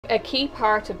A key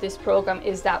part of this program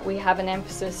is that we have an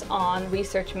emphasis on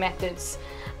research methods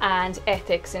and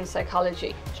ethics in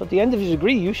psychology. So at the end of your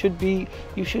degree, you should be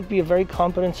a very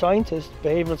competent scientist,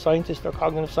 behavioural scientist or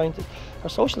cognitive scientist or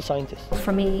social scientist.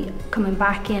 For me, coming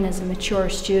back in as a mature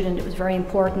student, it was very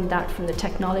important that from the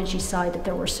technology side that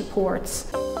there were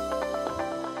supports.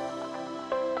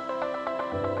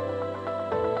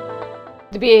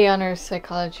 The BA Honours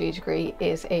Psychology degree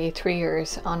is a 3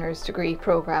 years honours degree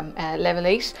programme, level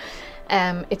 8.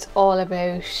 It's all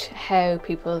about how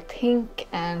people think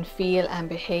and feel and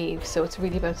behave, so it's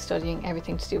really about studying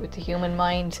everything to do with the human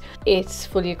mind. It's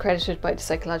fully accredited by the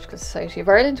Psychological Society of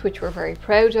Ireland, which we're very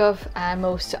proud of, and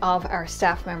most of our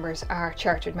staff members are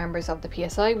chartered members of the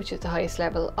PSI, which is the highest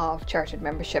level of chartered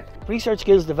membership. Research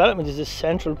skills development is a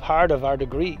central part of our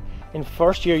degree. In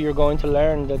first year you're going to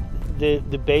learn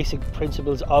the basic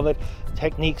principles of it,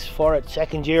 techniques for it.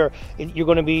 Second year you're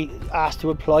going to be asked to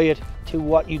apply it to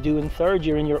what you do in third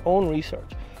year in your own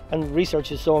research. And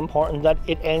research is so important that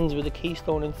it ends with a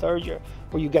keystone in third year,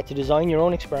 where you get to design your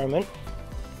own experiment,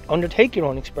 undertake your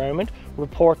own experiment,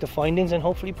 report the findings and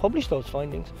hopefully publish those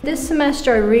findings. This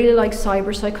semester I really like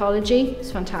cyber psychology,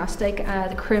 it's fantastic.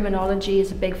 The criminology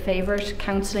is a big favourite,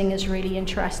 counselling is really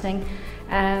interesting.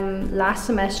 Last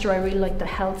semester I really liked the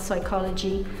health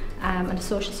psychology and the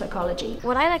social psychology.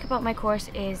 What I like about my course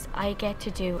is I get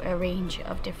to do a range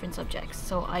of different subjects,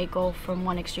 so I go from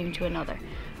one extreme to another.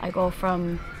 I go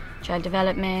from child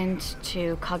development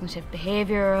to cognitive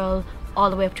behavioural all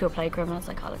the way up to applied criminal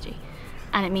psychology,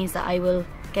 and it means that I will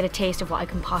get a taste of what I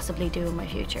can possibly do in my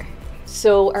future.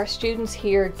 So our students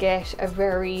here get a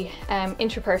very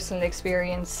interpersonal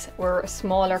experience. We're a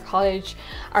smaller college,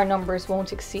 our numbers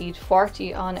won't exceed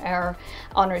 40 on our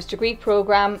honours degree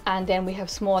programme, and then we have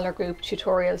smaller group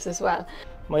tutorials as well.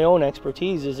 My own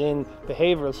expertise is in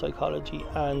behavioural psychology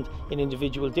and in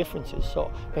individual differences.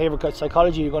 So behavioural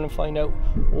psychology, you're going to find out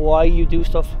why you do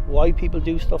stuff, why people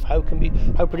do stuff, how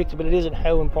predictable it is and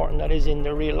how important that is in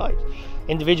their real life.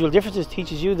 Individual differences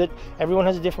teaches you that everyone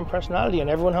has a different personality and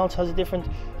everyone else has a different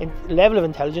level of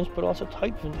intelligence, but also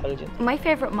type of intelligence. My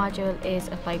favourite module is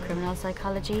applied criminal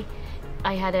psychology.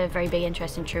 I had a very big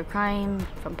interest in true crime,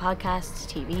 from podcasts,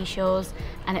 TV shows,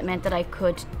 and it meant that I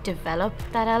could develop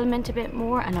that element a bit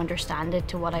more and understand it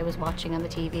to what I was watching on the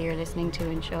TV or listening to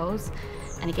in shows.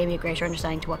 And it gave me a greater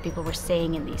understanding to what people were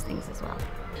saying in these things as well.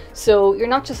 So you're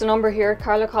not just a number here at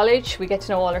Carlow College, we get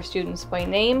to know all our students by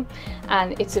name,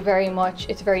 and it's a very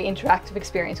interactive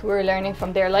experience. We're learning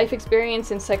from their life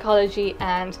experience in psychology,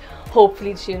 and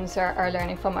hopefully the students are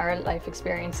learning from our life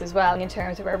experience as well in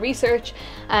terms of our research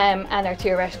and our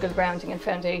theoretical grounding and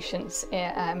foundations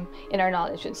in our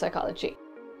knowledge in psychology.